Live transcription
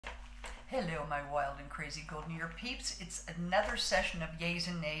Hello, my wild and crazy golden ear peeps. It's another session of yays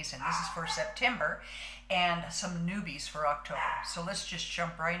and nays, and this is for September, and some newbies for October. So let's just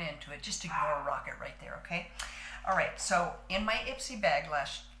jump right into it. Just ignore Rocket right there, okay? All right, so in my Ipsy bag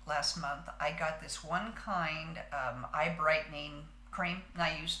last month, I got this one kind eye brightening cream, and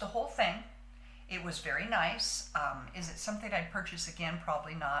I used the whole thing. It was very nice. Is it something I'd purchase again?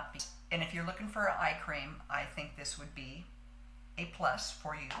 Probably not. And if you're looking for an eye cream, I think this would be a plus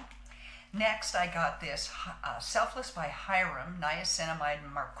for you. Next, I got this Selfless by Hiram Niacinamide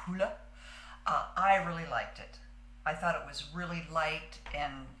Marcula. I really liked it. I thought it was really light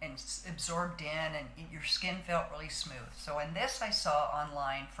and absorbed in, and your skin felt really smooth. So, and this I saw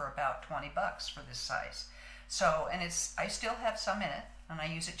online for about 20 bucks for this size. So, and I still have some in it, and I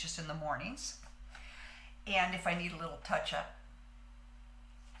use it just in the mornings. And if I need a little touch up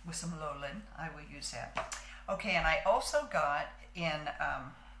with some Lowland, I will use that. Okay, and I also got in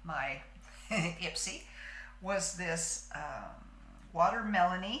my Ipsy was this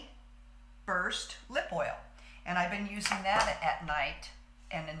Watermelony Burst Lip Oil. And I've been using that at night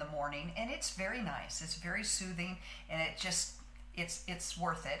and in the morning, and it's very nice. It's very soothing, and it's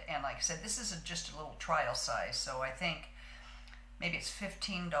worth it. And like I said, this is just a little trial size, so I think maybe it's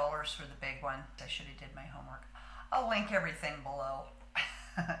 $15 for the big one. I should have did my homework. I'll link everything below.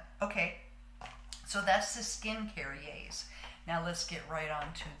 Okay, so that's the skincare yays. Now let's get right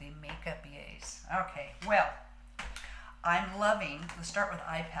on to the makeup yays. Okay, well, I'm loving, let's start with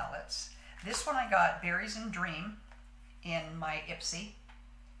eye palettes. This one I got Berries and Dream in my Ipsy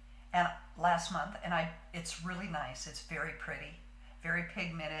and last month, and it's really nice. It's very pretty, very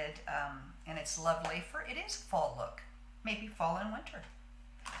pigmented, and it's lovely for, it is a fall look, maybe fall and winter.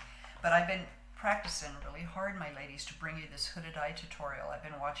 But I've been practicing really hard, my ladies, to bring you this hooded eye tutorial. I've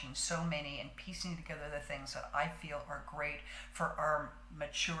been watching so many and piecing together the things that I feel are great for our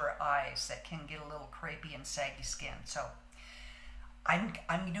mature eyes that can get a little crepey and saggy skin. So I'm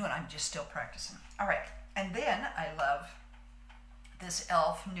just still practicing. All right, and then I love this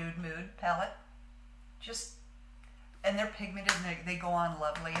e.l.f. Nude Mood palette. And they're pigmented and they go on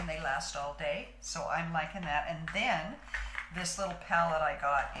lovely and they last all day. So I'm liking that. And then this little palette I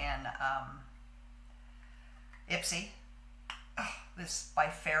got in Ipsy, this by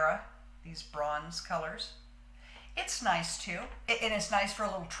Farrah, these bronze colors. It's nice too, and it's nice for a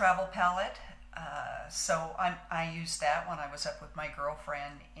little travel palette. So I used that when I was up with my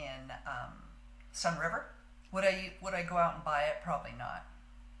girlfriend in Sun River. Would I go out and buy it? Probably not.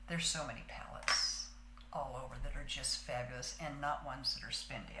 There's so many palettes all over that are just fabulous, and not ones that are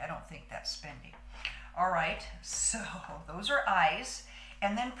spendy. I don't think that's spendy. All right, so those are eyes.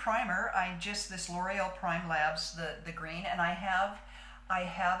 And then primer, this Loreal Prime Labs, the green, and I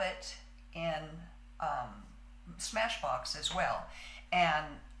have it in Smashbox as well. And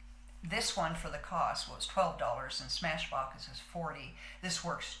this one for the cost was $12, and Smashbox is $40. This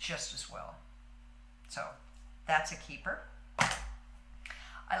works just as well. So that's a keeper.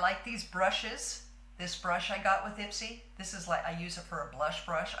 I like these brushes. This brush I got with Ipsy. This is like, I use it for a blush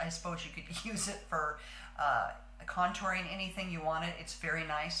brush. I suppose you could use it for contouring, anything you want it. It's very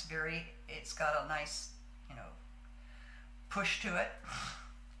nice, it's got a nice, push to it.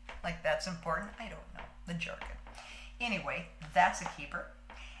 Like that's important. I don't know, the jargon. Anyway, that's a keeper.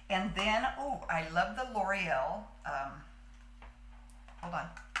 And then, oh, I love the L'Oreal, hold on,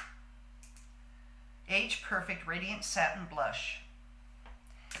 Age Perfect Radiant Satin Blush.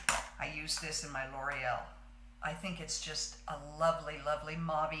 I use this in my L'Oreal. I think it's just a lovely, lovely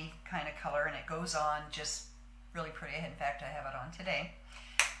mauve-y kind of color, and it goes on just really pretty. In fact, I have it on today.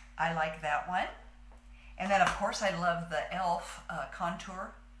 I like that one. And then, of course, I love the e.l.f.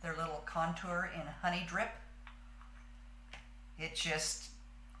 Contour, their little contour in Honey Drip. It just,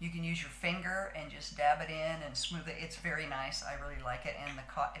 you can use your finger and just dab it in and smooth it. It's very nice. I really like it, and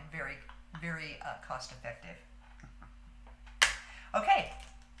very, very cost effective. Okay.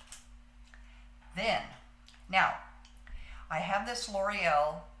 Then, now, I have this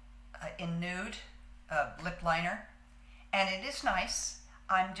L'Oreal in Nude lip liner, and it is nice.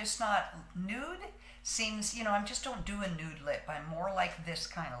 I'm just not, nude seems, I just don't do a nude lip. I'm more like this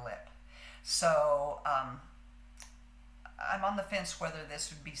kind of lip. So I'm on the fence whether this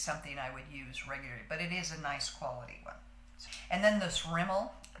would be something I would use regularly, but it is a nice quality one. And then this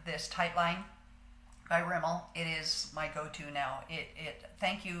Rimmel, this Tightline by Rimmel, it is my go-to now.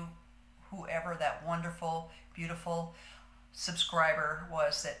 Thank you, whoever that wonderful, beautiful subscriber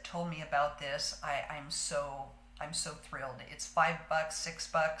was that told me about this. I'm so thrilled. It's $5,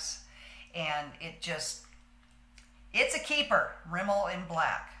 $6, and it's a keeper. Rimmel in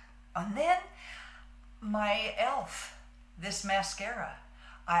black. And then my e.l.f. this mascara.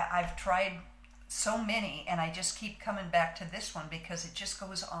 I've tried so many, and I just keep coming back to this one because it just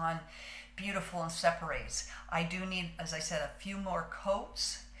goes on beautiful and separates. I do need, as I said, a few more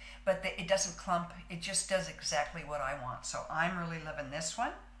coats, but it doesn't clump. It just does exactly what I want. So I'm really loving this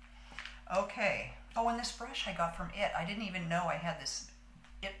one. Okay. Oh, and this brush I got from It. I didn't even know I had this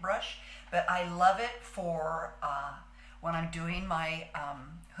It brush, but I love it for when I'm doing my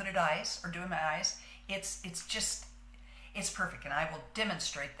hooded eyes or doing my eyes. It's perfect, and I will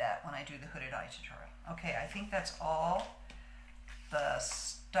demonstrate that when I do the hooded eye tutorial. Okay, I think that's all the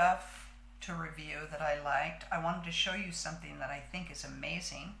stuff to review that I liked. I wanted to show you something that I think is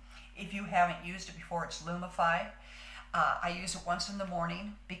amazing. If you haven't used it before, it's Lumify. I use it once in the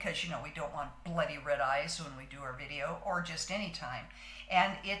morning because, you know, we don't want bloody red eyes when we do our video, or just any time.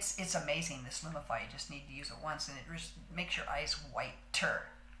 And it's amazing, this Lumify. You just need to use it once, and it just makes your eyes whiter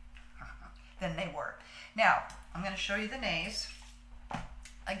than they were. Now, I'm going to show you the nays.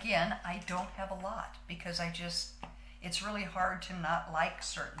 Again, I don't have a lot because it's really hard to not like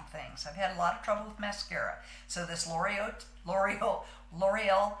certain things. I've had a lot of trouble with mascara. So this Loreal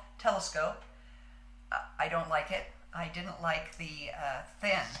Telescope, I don't like it. I didn't like the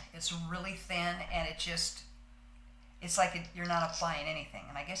thin. It's really thin, and it's like you're not applying anything.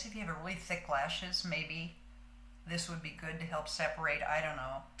 And I guess if you have really thick lashes, maybe this would be good to help separate. I don't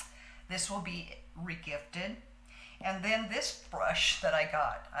know. This will be regifted. And then this brush that I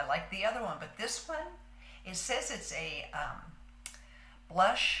got, I like the other one, but this one, it says it's a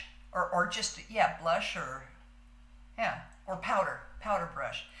blush or just, yeah, blush or powder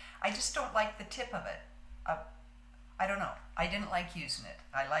brush. I just don't like the tip of it. I don't know. I didn't like using it.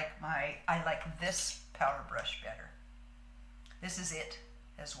 I like this powder brush better. This is it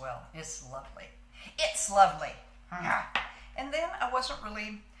as well. It's lovely. It's lovely. And then I wasn't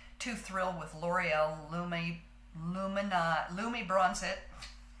really too thrilled with L'Oreal Lumi Bronze It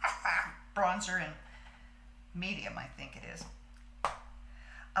bronzer in medium, I think it is.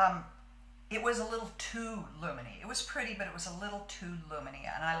 It was a little too luminy. It was pretty, but it was a little too luminy,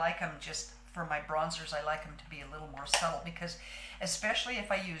 and I like them just for my bronzers. I like them to be a little more subtle because, especially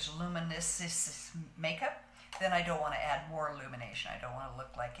if I use luminous makeup, then I don't want to add more illumination. I don't want to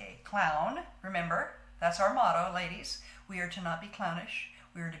look like a clown. Remember, that's our motto, ladies. We are to not be clownish.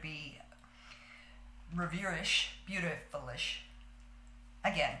 We are to be reviewish, beautiful-ish.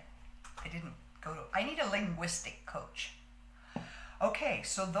 Again, I need a linguistic coach. Okay,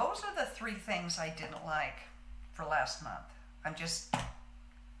 so those are the 3 things I didn't like for last month.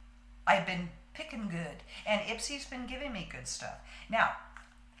 I've been picking good, and Ipsy's been giving me good stuff. Now,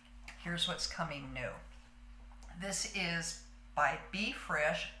 here's what's coming new. This is by Be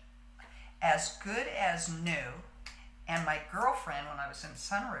Fresh, As Good as New. And my girlfriend, when I was in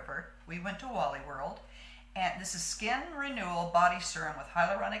Sun River, we went to Wally World, and this is Skin Renewal Body Serum with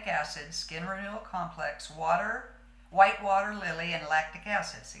hyaluronic acid, Skin Renewal Complex, water, white water lily, and lactic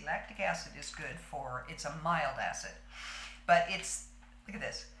acid. See, lactic acid is good for, it's a mild acid, but look at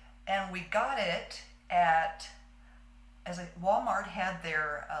this. And we got it Walmart had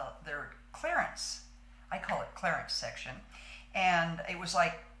their clearance, I call it clearance section, and it was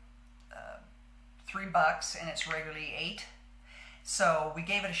like $3 and it's regularly $8. So we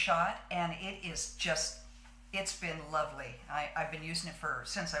gave it a shot, and it's been lovely. I've been using it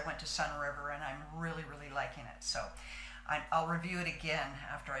since I went to Sun River, and I'm really, really liking it. So I'll review it again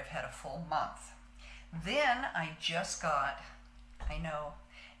after I've had a full month. Then I just got, I know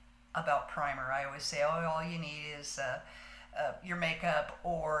about primer. I always say, oh, all you need is your makeup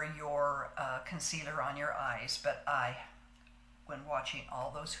or your concealer on your eyes. But when watching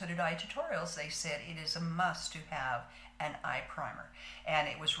all those hooded eye tutorials, they said it is a must to have an eye primer. And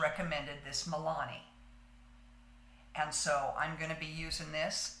it was recommended this Milani. And so I'm going to be using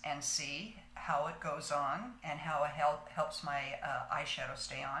this and see how it goes on and how it helps my eyeshadow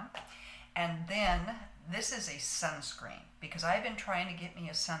stay on. And then this is a sunscreen, because I've been trying to get me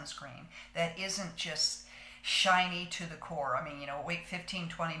a sunscreen that isn't just shiny to the core. I mean, you know, wait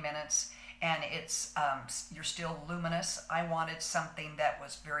 15-20 minutes and it's you're still luminous. I wanted something that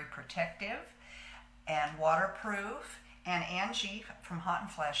was very protective and waterproof. And Angie from Hot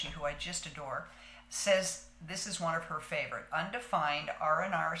and Flashy, who I just adore, says this is one of her favorite. Undefined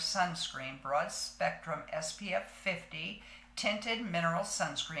R&R Sunscreen, Broad Spectrum SPF 50, Tinted Mineral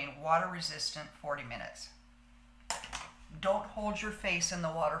Sunscreen, Water Resistant, 40 minutes. Don't hold your face in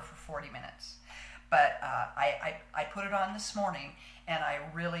the water for 40 minutes. But I put it on this morning, and I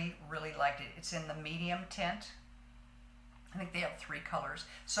really, really liked it. It's in the medium tint. I think they have 3 colors.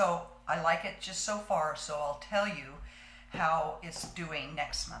 So I like it just so far, so I'll tell you how it's doing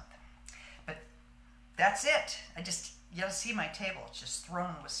next month. But that's it. you gotta see my table. It's just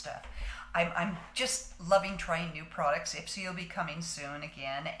thrown with stuff. I'm just loving trying new products. Ipsy will be coming soon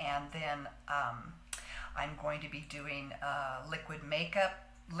again, and then I'm going to be doing liquid makeup,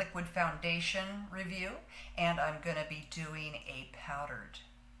 liquid foundation review, and I'm going to be doing a powdered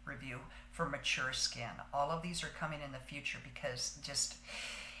review for mature skin. All of these are coming in the future because it's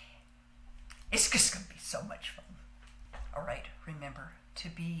just going to be so much fun. All right, remember to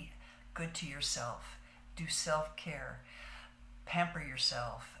be good to yourself. Do self-care. Pamper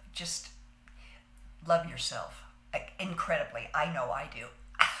yourself. Just love yourself incredibly. I know I do.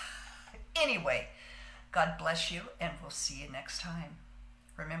 Anyway, God bless you, and we'll see you next time.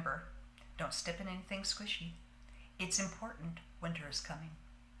 Remember, don't step in anything squishy. It's important. Winter is coming.